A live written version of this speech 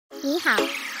你好，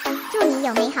祝你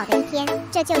有美好的一天。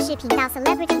这就是频道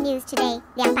Celebrity News Today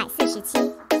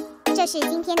 247。这是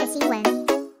今天的新闻。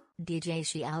DJ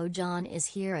Xiao Zhan is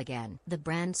here again. The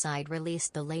brand side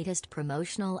released the latest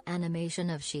promotional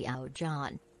animation of Xiao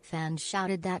Zhan. Fans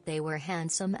shouted that they were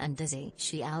handsome and dizzy.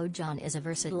 Xiao Zhan is a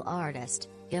versatile artist,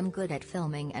 good at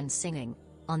filming and singing.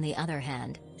 On the other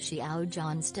hand, Xiao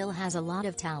Zhan still has a lot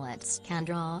of talents: can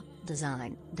draw,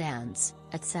 design, dance,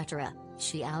 etc.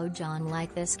 Xiao Zhan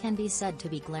like this can be said to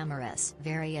be glamorous,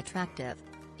 very attractive.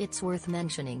 It's worth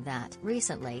mentioning that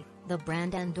recently, the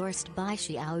brand endorsed by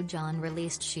Xiao Zhan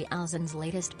released Xiao Zhan's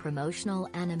latest promotional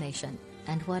animation,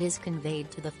 and what is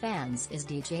conveyed to the fans is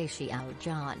DJ Xiao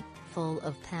Zhan, full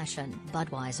of passion.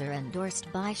 Budweiser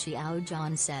endorsed by Xiao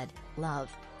Zhan said, "Love,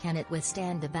 can it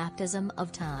withstand the baptism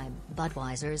of time?"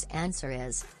 Budweiser's answer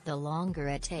is, "The longer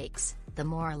it takes, the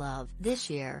more love." This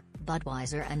year,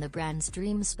 Budweiser and the brand's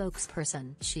dream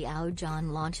spokesperson Xiao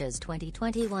Zhan launches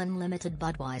 2021 limited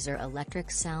Budweiser electric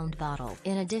sound bottle.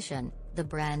 In addition, the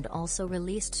brand also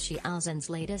released Xiao Zhan's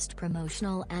latest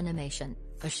promotional animation,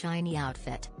 a shiny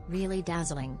outfit, really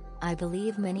dazzling. I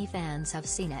believe many fans have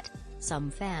seen it.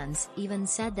 Some fans even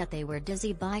said that they were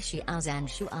dizzy by Xiao Zhan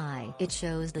Shui. It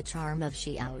shows the charm of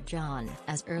Xiao Zhan.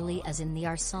 As early as in the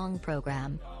Our Song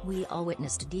program, we all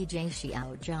witnessed DJ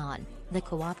Xiao Zhan. The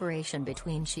cooperation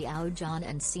between Xiao Zhan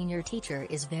and senior teacher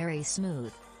is very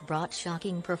smooth, brought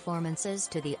shocking performances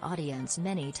to the audience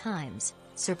many times,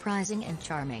 surprising and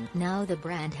charming. Now the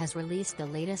brand has released the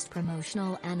latest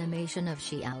promotional animation of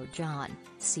Xiao Zhan.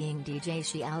 Seeing DJ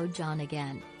Xiao Zhan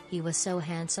again, he was so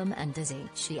handsome and dizzy.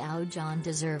 Xiao Zhan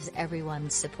deserves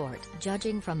everyone's support.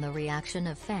 Judging from the reaction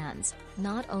of fans,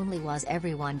 not only was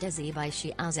everyone dizzy by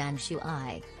Xiao Zhan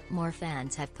Shui, more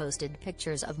fans have posted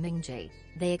pictures of Mingji.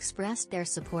 They expressed their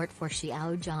support for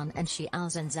Xiao Zhan and Xiao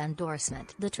Zhan's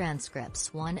endorsement. The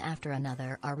transcripts one after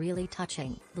another are really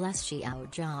touching. Bless Xiao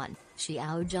Zhan.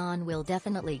 Xiao Zhan will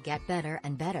definitely get better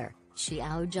and better.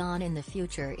 Xiao Zhan in the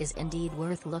future is indeed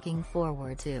worth looking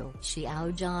forward to.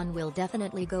 Xiao Zhan will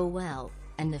definitely go well,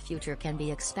 and the future can be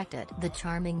expected. The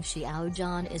charming Xiao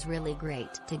Zhan is really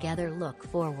great. Together look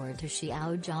forward to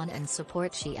Xiao Zhan and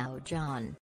support Xiao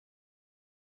Zhan.